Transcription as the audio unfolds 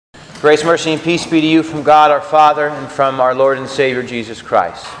Grace, mercy, and peace be to you from God our Father and from our Lord and Savior Jesus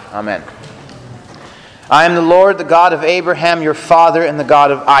Christ. Amen. I am the Lord, the God of Abraham, your father, and the God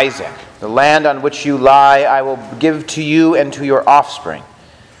of Isaac. The land on which you lie I will give to you and to your offspring.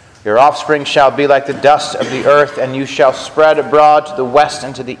 Your offspring shall be like the dust of the earth, and you shall spread abroad to the west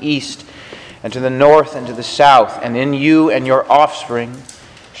and to the east, and to the north and to the south. And in you and your offspring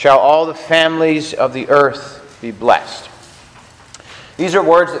shall all the families of the earth be blessed. These are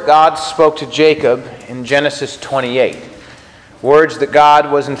words that God spoke to Jacob in Genesis 28. Words that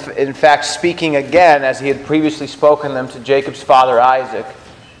God was in fact speaking again as he had previously spoken them to Jacob's father Isaac,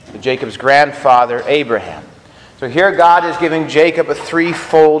 to Jacob's grandfather Abraham. So here God is giving Jacob a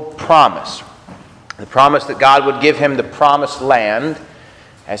threefold promise. The promise that God would give him the promised land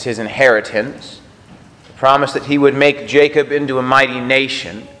as his inheritance. The promise that he would make Jacob into a mighty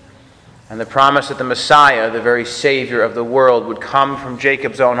nation. And the promise that the Messiah, the very Savior of the world, would come from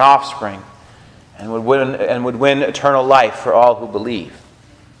Jacob's own offspring and would win eternal life for all who believe.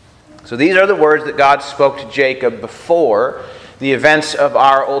 So these are the words that God spoke to Jacob before the events of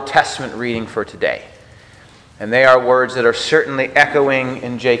our Old Testament reading for today. And they are words that are certainly echoing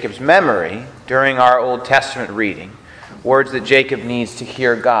in Jacob's memory during our Old Testament reading, words that Jacob needs to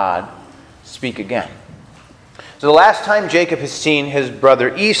hear God speak again. So the last time Jacob has seen his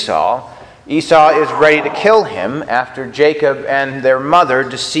brother Esau is ready to kill him after Jacob and their mother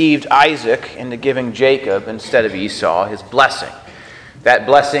deceived Isaac into giving Jacob, instead of Esau, his blessing. That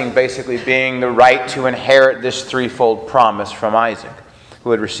blessing basically being the right to inherit this threefold promise from Isaac,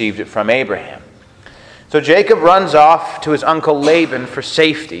 who had received it from Abraham. So Jacob runs off to his uncle Laban for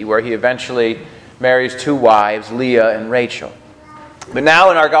safety, where he eventually marries two wives, Leah and Rachel. But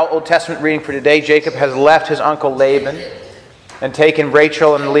now in our Old Testament reading for today, Jacob has left his uncle Laban and taken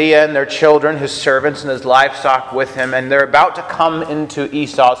Rachel and Leah and their children, his servants, and his livestock with him, and they're about to come into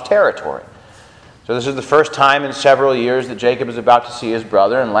Esau's territory. So this is the first time in several years that Jacob is about to see his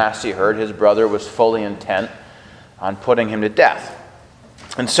brother, and last he heard, his brother was fully intent on putting him to death.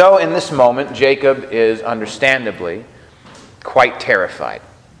 And so in this moment, Jacob is understandably quite terrified.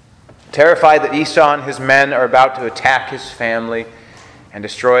 Terrified that Esau and his men are about to attack his family and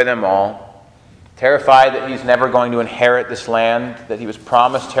destroy them all. Terrified that he's never going to inherit this land that he was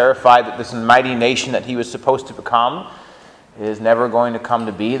promised. Terrified that this mighty nation that he was supposed to become is never going to come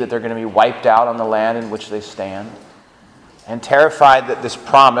to be, that they're going to be wiped out on the land in which they stand. And terrified that this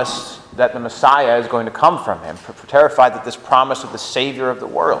promise that the Messiah is going to come from him. Terrified that this promise of the Savior of the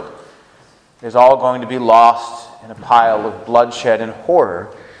world is all going to be lost in a pile of bloodshed and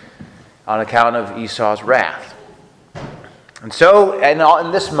horror on account of Esau's wrath. And so,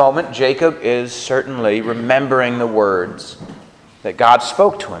 in this moment, Jacob is certainly remembering the words that God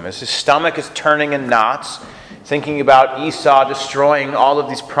spoke to him. As his stomach is turning in knots, thinking about Esau destroying all of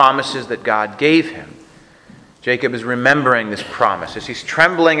these promises that God gave him, Jacob is remembering this promise. As he's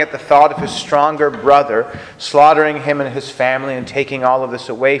trembling at the thought of his stronger brother slaughtering him and his family and taking all of this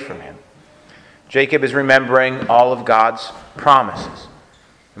away from him, Jacob is remembering all of God's promises.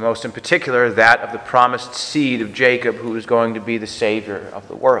 Most in particular, that of the promised seed of Jacob, who is going to be the Savior of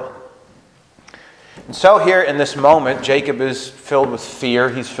the world. And so here in this moment, Jacob is filled with fear,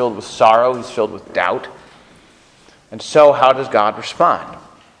 he's filled with sorrow, he's filled with doubt. And so how does God respond?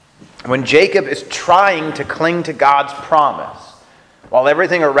 When Jacob is trying to cling to God's promise, while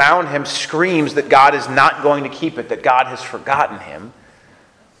everything around him screams that God is not going to keep it, that God has forgotten him,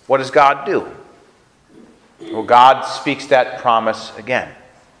 what does God do? Well, God speaks that promise again.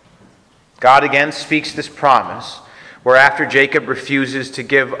 God again speaks this promise, where after Jacob refuses to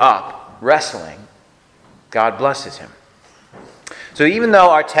give up wrestling, God blesses him. So even though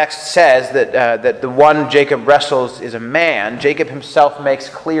our text says that the one Jacob wrestles is a man, Jacob himself makes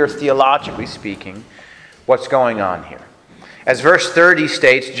clear, theologically speaking, what's going on here. As verse 30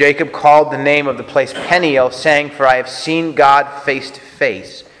 states, Jacob called the name of the place Peniel, saying, "For I have seen God face to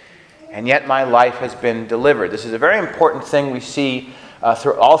face, and yet my life has been delivered." This is a very important thing we see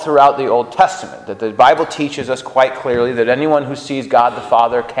all throughout the Old Testament, that the Bible teaches us quite clearly that anyone who sees God the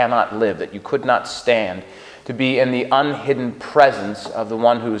Father cannot live, that you could not stand to be in the unhidden presence of the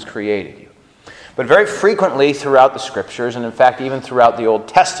one who has created you. But very frequently throughout the Scriptures, and in fact even throughout the Old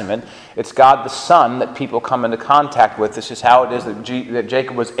Testament, it's God the Son that people come into contact with. This is how it is that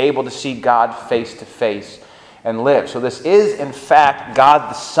Jacob was able to see God face to face and live. So this is in fact God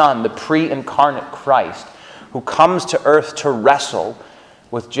the Son, the pre-incarnate Christ, who comes to earth to wrestle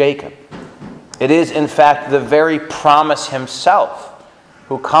with Jacob. It is, in fact, the very promise himself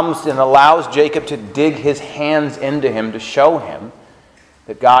who comes and allows Jacob to dig his hands into him to show him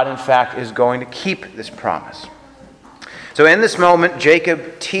that God, in fact, is going to keep this promise. So in this moment,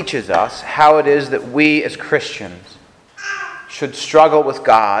 Jacob teaches us how it is that we as Christians should struggle with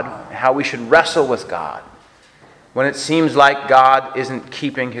God, how we should wrestle with God when it seems like God isn't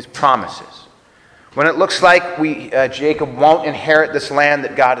keeping his promises. When it looks like Jacob won't inherit this land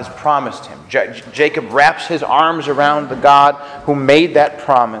that God has promised him. Jacob wraps his arms around the God who made that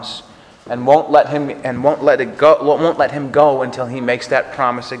promise and won't let him go until he makes that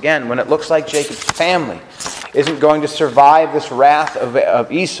promise again. When it looks like Jacob's family isn't going to survive this wrath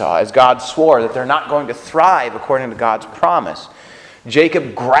of Esau, as God swore that they're not going to thrive according to God's promise,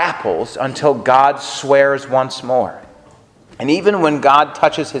 Jacob grapples until God swears once more. And even when God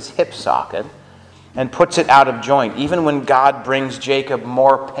touches his hip socket and puts it out of joint, even when God brings Jacob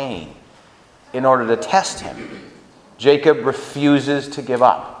more pain in order to test him, Jacob refuses to give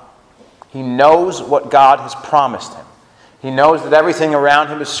up. He knows what God has promised him. He knows that everything around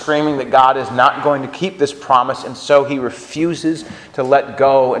him is screaming that God is not going to keep this promise, and so he refuses to let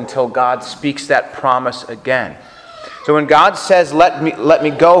go until God speaks that promise again. So when God says, let me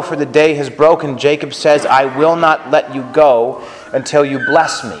go, for the day has broken, Jacob says, I will not let you go until you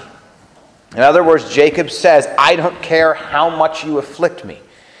bless me. In other words, Jacob says, I don't care how much you afflict me.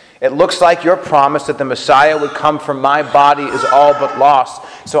 It looks like your promise that the Messiah would come from my body is all but lost.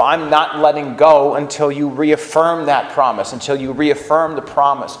 So I'm not letting go until you reaffirm that promise, until you reaffirm the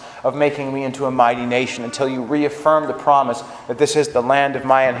promise of making me into a mighty nation, until you reaffirm the promise that this is the land of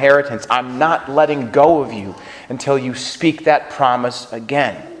my inheritance. I'm not letting go of you until you speak that promise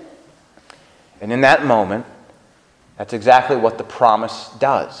again. And in that moment, that's exactly what the promise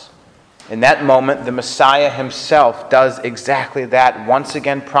does. In that moment, the Messiah himself does exactly that, once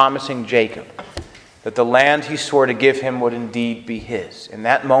again promising Jacob that the land he swore to give him would indeed be his. In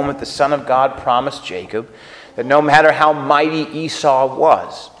that moment, the Son of God promised Jacob that no matter how mighty Esau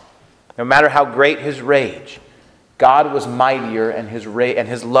was, no matter how great his rage, God was mightier and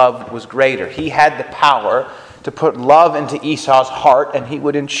his love was greater. He had the power to put love into Esau's heart, and he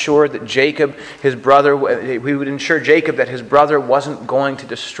would ensure that Jacob that his brother wasn't going to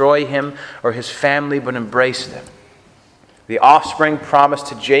destroy him or his family, but embrace them. The offspring promised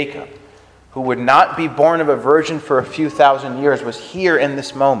to Jacob, who would not be born of a virgin for a few thousand years, was here in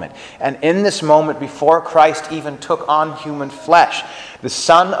this moment. And in this moment, before Christ even took on human flesh, the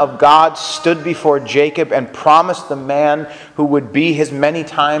Son of God stood before Jacob and promised the man who would be his many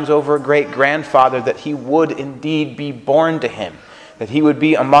times over great-grandfather that he would indeed be born to him, that he would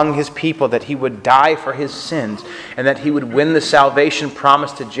be among his people, that he would die for his sins, and that he would win the salvation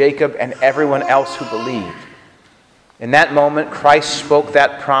promised to Jacob and everyone else who believed. In that moment, Christ spoke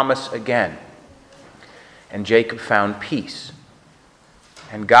that promise again, and Jacob found peace.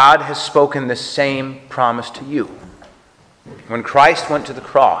 And God has spoken the same promise to you. When Christ went to the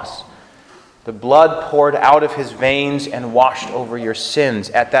cross, the blood poured out of his veins and washed over your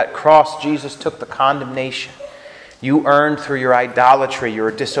sins. At that cross, Jesus took the condemnation you earned through your idolatry, your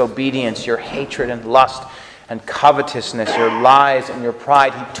disobedience, your hatred and lust and covetousness, your lies and your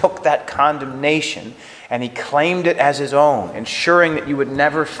pride. He took that condemnation and he claimed it as his own, ensuring that you would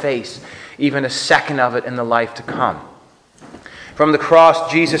never face even a second of it in the life to come. From the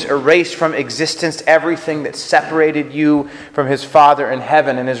cross, Jesus erased from existence everything that separated you from his Father in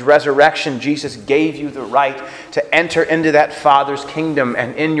heaven. In his resurrection, Jesus gave you the right to enter into that Father's kingdom.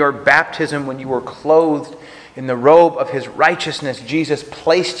 And in your baptism, when you were clothed in the robe of his righteousness, Jesus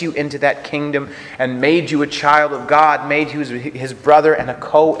placed you into that kingdom and made you a child of God, made you his brother and a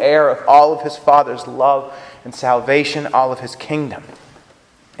co-heir of all of his Father's love and salvation, all of his kingdom.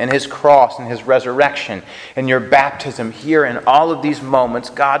 And his cross and his resurrection and your baptism here in all of these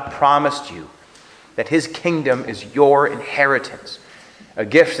moments, God promised you that his kingdom is your inheritance, a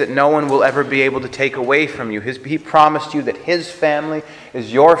gift that no one will ever be able to take away from you. He promised you that his family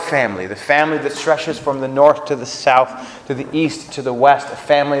is your family, the family that stretches from the north to the south, to the east to the west, a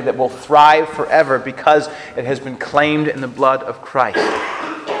family that will thrive forever because it has been claimed in the blood of Christ.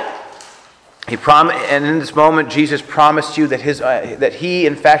 And in this moment, Jesus promised you that he,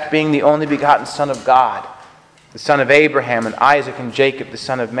 in fact, being the only begotten Son of God, the son of Abraham and Isaac and Jacob, the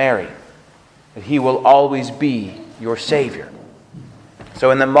son of Mary, that he will always be your Savior.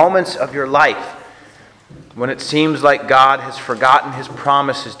 So in the moments of your life, when it seems like God has forgotten his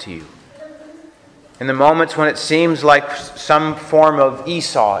promises to you, in the moments when it seems like some form of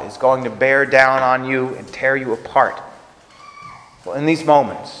Esau is going to bear down on you and tear you apart, well, in these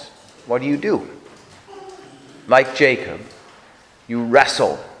moments, what do? Like Jacob, you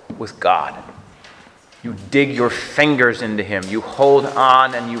wrestle with God. You dig your fingers into him. You hold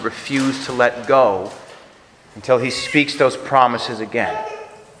on and you refuse to let go until he speaks those promises again.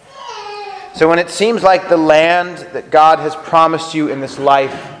 So when it seems like the land that God has promised you in this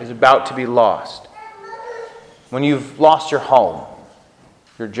life is about to be lost, when you've lost your home,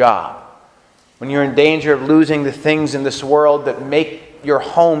 your job, when you're in danger of losing the things in this world that make your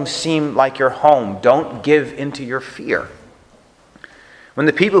home seem like your home, don't give into your fear. When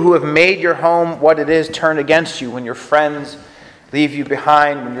the people who have made your home what it is turn against you, when your friends leave you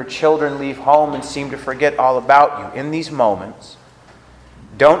behind, when your children leave home and seem to forget all about you, in these moments,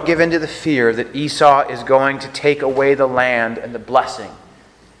 don't give in to the fear that Esau is going to take away the land and the blessing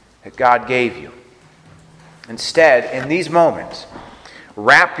that God gave you. Instead, in these moments,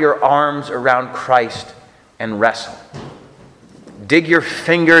 wrap your arms around Christ and wrestle. Dig your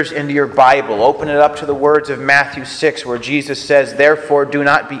fingers into your Bible. Open it up to the words of Matthew 6, where Jesus says, "Therefore do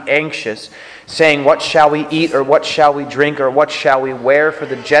not be anxious, saying, 'What shall we eat, or what shall we drink, or what shall we wear?' For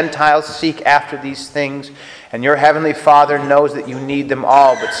the Gentiles seek after these things, and your heavenly Father knows that you need them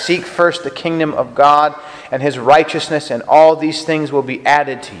all. But seek first the kingdom of God and his righteousness, and all these things will be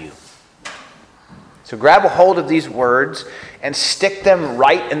added to you." So grab a hold of these words and stick them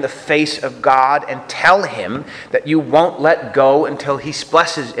right in the face of God and tell him that you won't let go until he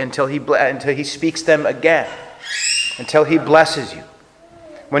speaks them again, until he blesses you.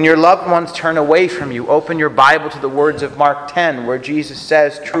 When your loved ones turn away from you, open your Bible to the words of Mark 10, where Jesus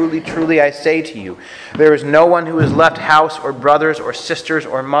says, "Truly, truly, I say to you, there is no one who has left house or brothers or sisters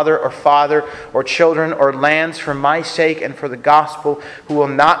or mother or father or children or lands for my sake and for the gospel who will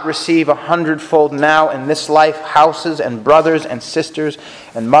not receive 100-fold now in this life houses and brothers and sisters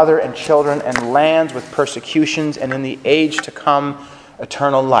and mother and children and lands with persecutions, and in the age to come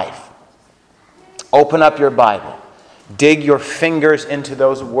eternal life." Open up your Bible. Dig your fingers into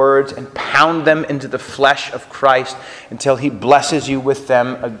those words and pound them into the flesh of Christ until he blesses you with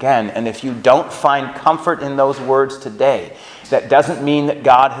them again. And if you don't find comfort in those words today, that doesn't mean that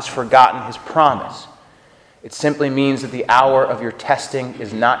God has forgotten his promise. It simply means that the hour of your testing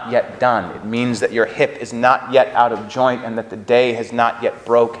is not yet done. It means that your hip is not yet out of joint and that the day has not yet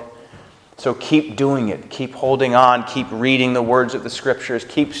broken. So keep doing it. Keep holding on. Keep reading the words of the Scriptures.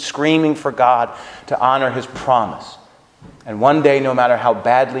 Keep screaming for God to honor his promise. And one day, no matter how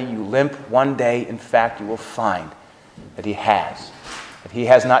badly you limp, one day, in fact, you will find that he has. That he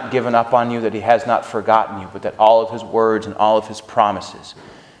has not given up on you, that he has not forgotten you, but that all of his words and all of his promises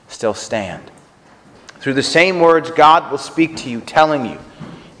still stand. Through the same words, God will speak to you, telling you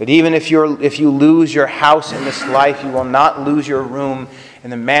that even if you lose your house in this life, you will not lose your room in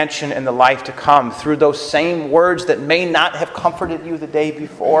the mansion in the life to come. Through those same words that may not have comforted you the day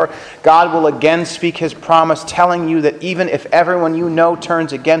before, God will again speak his promise, telling you that even if everyone you know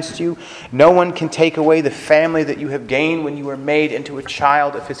turns against you, no one can take away the family that you have gained when you were made into a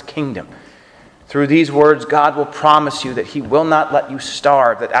child of his kingdom. Through these words, God will promise you that he will not let you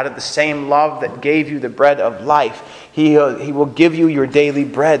starve, that out of the same love that gave you the bread of life, he will give you your daily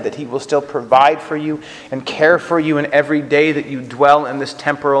bread, that he will still provide for you and care for you in every day that you dwell in this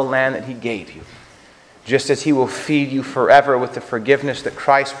temporal land that he gave you. Just as he will feed you forever with the forgiveness that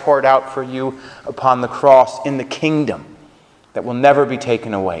Christ poured out for you upon the cross in the kingdom that will never be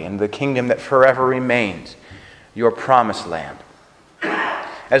taken away, and the kingdom that forever remains, your promised land.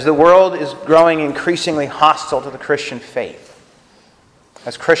 As the world is growing increasingly hostile to the Christian faith,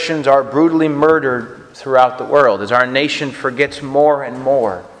 as Christians are brutally murdered throughout the world, as our nation forgets more and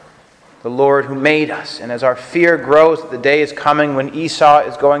more the Lord who made us, and as our fear grows that the day is coming when Esau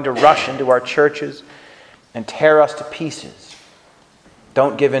is going to rush into our churches and tear us to pieces,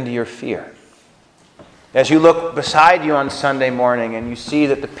 don't give in to your fear. As you look beside you on Sunday morning and you see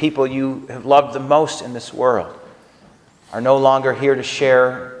that the people you have loved the most in this world are no longer here to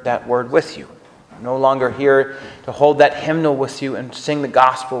share that word with you, are no longer here to hold that hymnal with you and sing the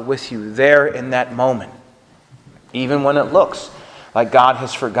gospel with you there in that moment, even when it looks like God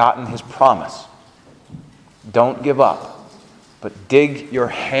has forgotten his promise. Don't give up, but dig your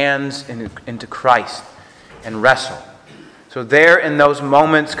hands into Christ and wrestle. So there in those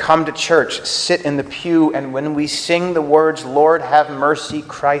moments, come to church, sit in the pew, and when we sing the words, "Lord, have mercy,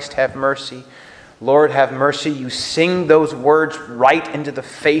 Christ, have mercy," Lord, have mercy, you sing those words right into the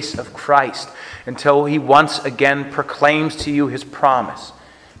face of Christ until he once again proclaims to you his promise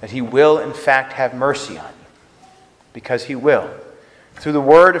that he will, in fact, have mercy on you. Because he will. Through the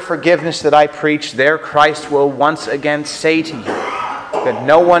word of forgiveness that I preach, there Christ will once again say to you that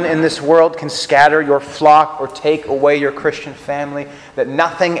no one in this world can scatter your flock or take away your Christian family, that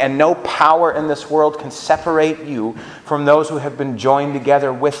nothing and no power in this world can separate you from those who have been joined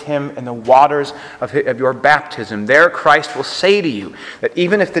together with him in the waters of your baptism. There Christ will say to you that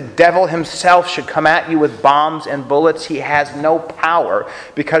even if the devil himself should come at you with bombs and bullets, he has no power,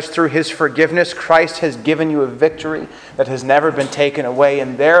 because through his forgiveness Christ has given you a victory that has never been taken away.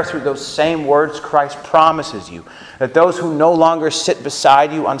 And there, through those same words, Christ promises you that those who no longer sit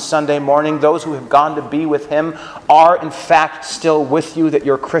beside you on Sunday morning, those who have gone to be with him, are in fact still with you, that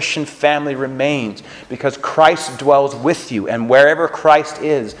your Christian family remains, because Christ dwells with you, and wherever Christ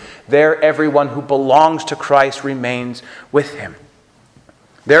is, there everyone who belongs to Christ remains with him.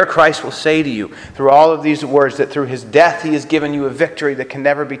 There Christ will say to you, through all of these words, that through his death he has given you a victory that can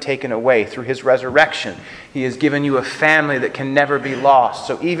never be taken away. Through his resurrection he has given you a family that can never be lost.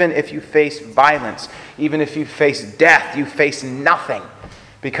 So even if you face violence, even if you face death, you face nothing,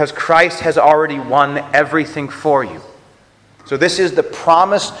 because Christ has already won everything for you. So this is the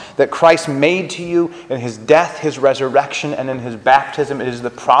promise that Christ made to you in his death, his resurrection, and in his baptism. It is the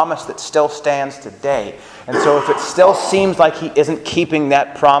promise that still stands today. And so if it still seems like he isn't keeping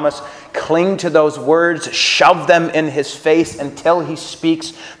that promise, cling to those words, shove them in his face until he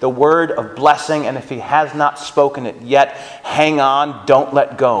speaks the word of blessing. And if he has not spoken it yet, hang on, don't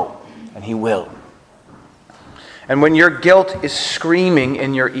let go, and he will. And when your guilt is screaming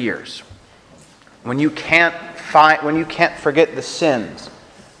in your ears, when you can't forget the sins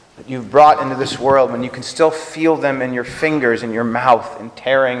that you've brought into this world, when you can still feel them in your fingers, in your mouth, and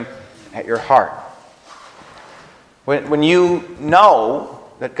tearing at your heart. When you know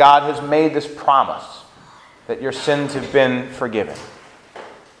that God has made this promise that your sins have been forgiven,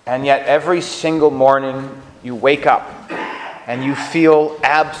 and yet every single morning you wake up and you feel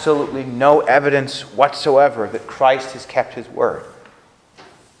absolutely no evidence whatsoever that Christ has kept his word,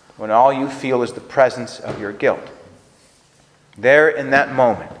 when all you feel is the presence of your guilt. There in that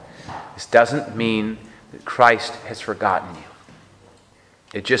moment, this doesn't mean that Christ has forgotten you.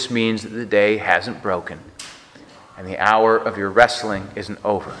 It just means that the day hasn't broken and the hour of your wrestling isn't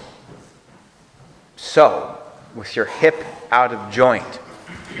over. So, with your hip out of joint,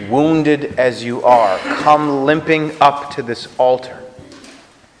 wounded as you are, come limping up to this altar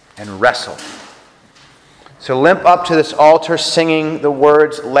and wrestle. So limp up to this altar singing the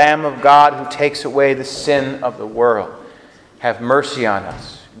words, Lamb of God who takes away the sin of the world, have mercy on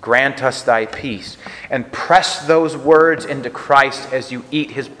us, grant us thy peace. And press those words into Christ as you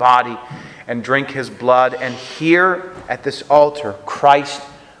eat his body and drink his blood. And here at this altar, Christ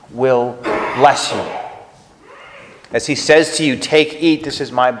will bless you. As he says to you, take, eat, this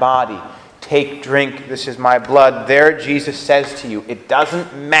is my body. Take, drink, this is my blood. There Jesus says to you, it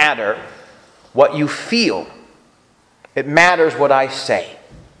doesn't matter what you feel. It matters what I say.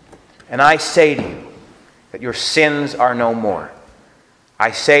 And I say to you that your sins are no more. I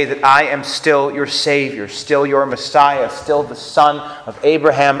say that I am still your Savior, still your Messiah, still the Son of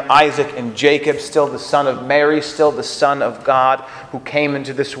Abraham, Isaac, and Jacob, still the Son of Mary, still the Son of God, who came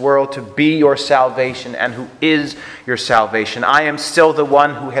into this world to be your salvation and who is your salvation. I am still the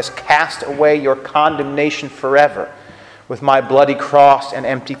one who has cast away your condemnation forever with my bloody cross and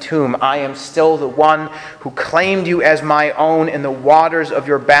empty tomb. I am still the one who claimed you as my own in the waters of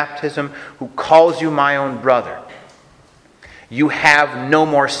your baptism, who calls you my own brother. You have no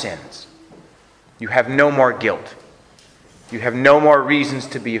more sins. You have no more guilt. You have no more reasons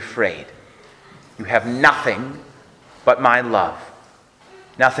to be afraid. You have nothing but my love,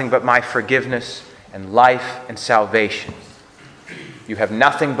 nothing but my forgiveness and life and salvation. You have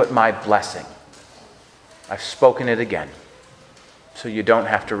nothing but my blessing. I've spoken it again, so you don't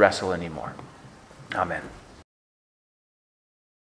have to wrestle anymore. Amen.